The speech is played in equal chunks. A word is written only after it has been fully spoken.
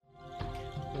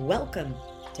Welcome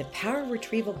to Power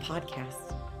Retrieval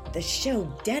Podcast, the show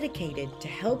dedicated to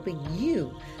helping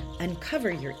you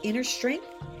uncover your inner strength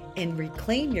and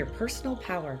reclaim your personal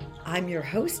power. I'm your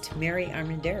host, Mary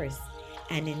Armendariz,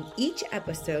 and in each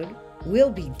episode,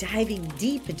 we'll be diving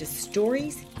deep into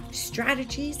stories,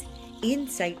 strategies,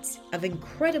 insights of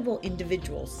incredible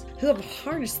individuals who have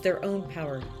harnessed their own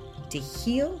power to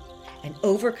heal and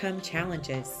overcome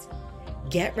challenges.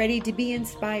 Get ready to be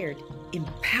inspired,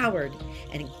 empowered,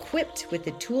 and equipped with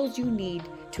the tools you need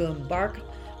to embark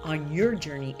on your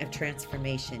journey of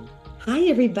transformation. Hi,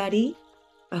 everybody.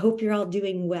 I hope you're all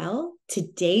doing well.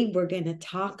 Today, we're going to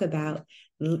talk about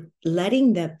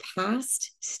letting the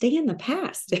past stay in the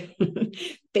past.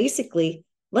 Basically,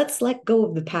 let's let go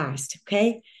of the past,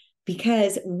 okay?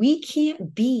 Because we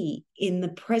can't be in the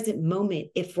present moment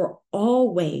if we're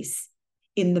always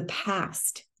in the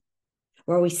past.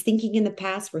 We're always thinking in the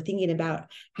past. We're thinking about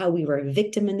how we were a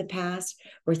victim in the past.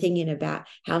 We're thinking about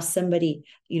how somebody,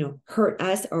 hurt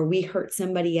us or we hurt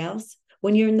somebody else.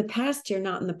 When you're in the past, you're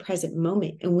not in the present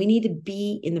moment. And we need to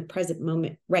be in the present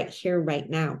moment right here, right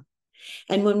now.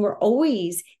 And when we're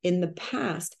always in the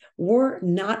past, we're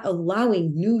not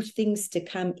allowing new things to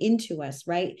come into us,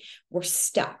 right? We're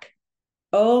stuck.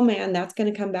 Oh man, that's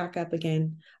going to come back up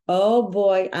again. Oh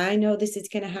boy, I know this is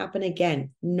going to happen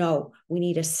again. No, we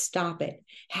need to stop it.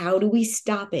 How do we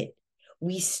stop it?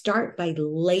 We start by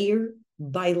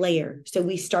layer. So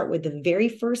we start with the very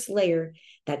first layer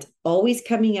that's always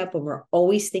coming up when we're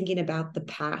always thinking about the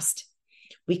past.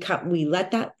 We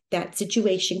let that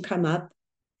situation come up,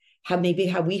 how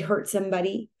we hurt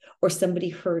somebody or somebody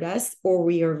hurt us or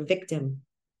we are a victim,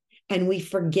 and we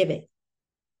forgive it.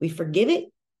 We forgive it.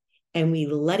 And we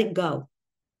let it go,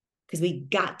 because we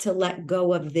got to let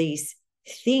go of these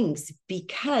things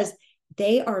because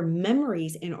they are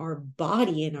memories in our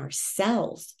body, in our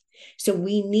cells. So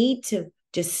we need to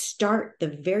just start. The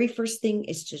very first thing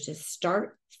is to just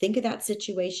start, think of that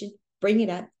situation, bring it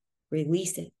up,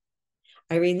 release it.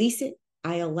 I release it,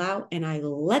 I allow, and I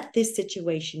let this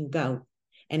situation go.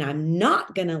 And I'm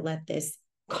not going to let this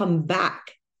come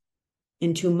back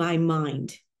into my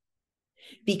mind.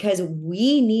 Because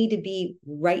we need to be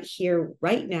right here,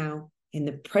 right now, in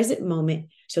the present moment,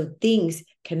 so things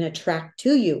can attract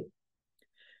to you.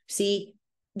 See,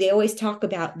 they always talk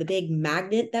about the big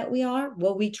magnet that we are.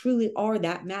 Well, we truly are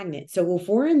that magnet. So if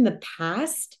we're in the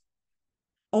past,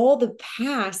 all the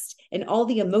past and all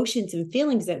the emotions and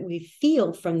feelings that we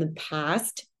feel from the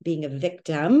past, being a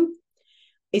victim,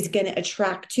 is going to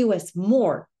attract to us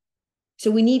more.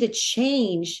 So we need to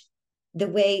change the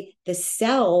way the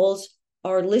cells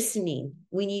are listening.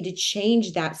 We need to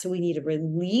change that. So we need to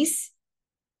release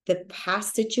the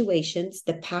past situations,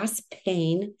 the past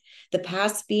pain, the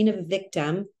past being a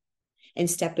victim, and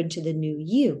step into the new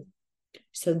you.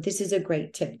 So this is a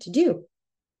great tip to do.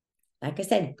 Like I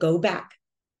said, go back,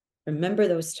 remember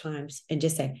those times, and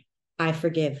just say, I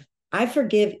forgive. I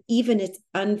forgive, even if it's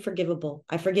unforgivable.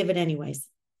 I forgive it anyways.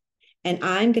 And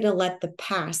I'm going to let the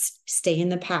past stay in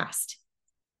the past,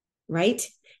 right?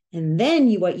 And then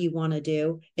what you want to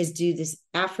do is do this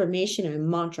affirmation and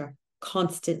mantra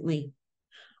constantly.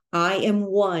 I am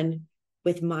one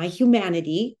with my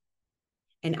humanity,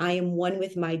 and I am one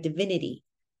with my divinity.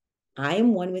 I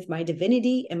am one with my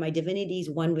divinity, and my divinity is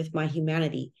one with my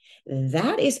humanity.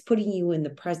 That is putting you in the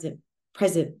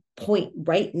present point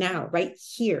right now, right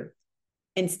here,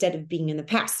 instead of being in the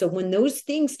past. So when those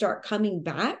things start coming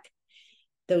back,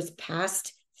 those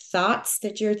past thoughts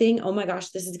that you're thinking, oh my gosh,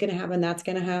 this is going to happen, that's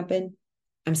going to happen,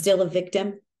 I'm still a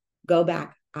victim, go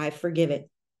back. I forgive it.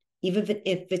 Even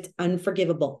if it's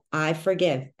unforgivable, I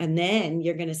forgive. And then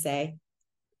you're going to say,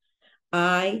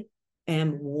 I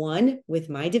am one with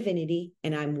my divinity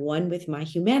and I'm one with my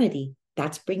humanity.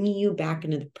 That's bringing you back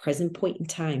into the present point in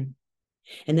time.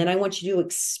 And then I want you to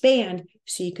expand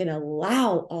so you can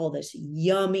allow all this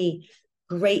yummy,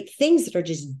 great things that are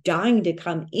just dying to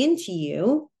come into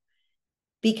you,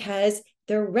 because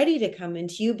they're ready to come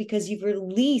into you because you've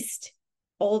released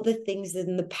all the things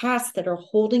in the past that are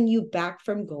holding you back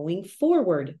from going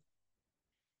forward.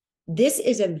 This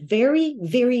is a very,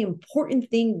 very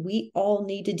important thing we all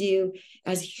need to do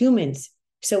as humans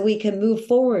so we can move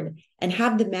forward and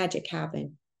have the magic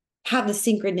happen, have the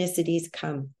synchronicities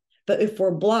come. But if we're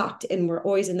blocked and we're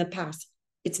always in the past,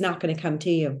 it's not going to come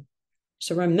to you.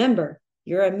 So remember,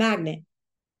 you're a magnet.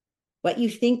 What you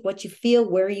think, what you feel,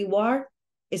 where you are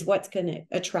is what's going to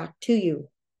attract to you.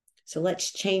 So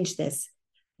let's change this.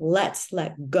 Let's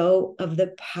let go of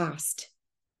the past,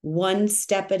 one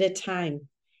step at a time.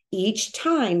 Each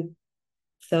time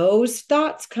those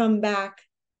thoughts come back,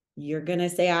 you're going to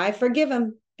say, I forgive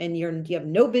them. And you have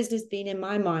no business being in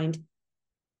my mind.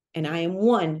 and I am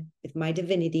one with my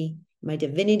divinity. My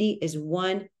divinity is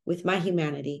one with my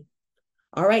humanity.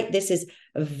 All right, this is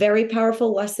a very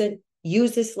powerful lesson.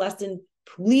 Use this lesson.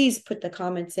 Please put the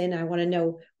comments in. I want to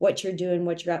know what you're doing,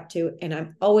 what you're up to. And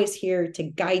I'm always here to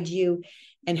guide you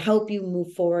and help you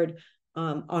move forward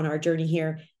on our journey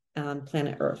here on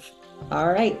planet Earth.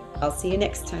 All right, I'll see you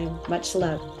next time. Much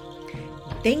love.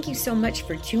 Thank you so much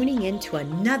for tuning in to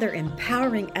another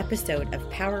empowering episode of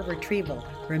Power Retrieval.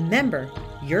 Remember,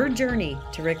 your journey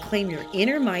to reclaim your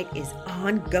inner might is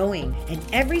ongoing, and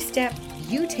every step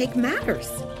you take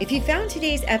matters. If you found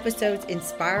today's episodes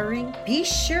inspiring, be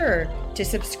sure to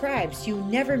subscribe so you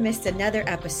never miss another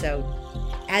episode.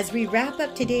 As we wrap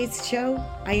up today's show,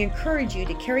 I encourage you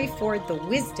to carry forward the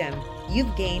wisdom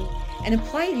you've gained and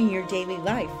apply it in your daily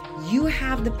life. You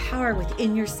have the power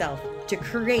within yourself to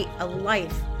create a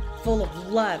life full of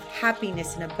love,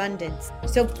 happiness, and abundance.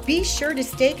 So be sure to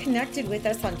stay connected with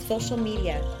us on social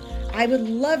media. I would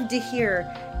love to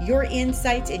hear your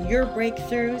insights and your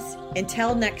breakthroughs.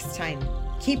 Until next time,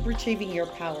 keep retrieving your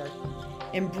power.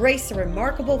 Embrace the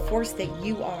remarkable force that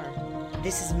you are.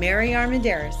 This is Mary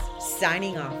Armendariz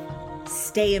signing off.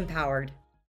 Stay empowered.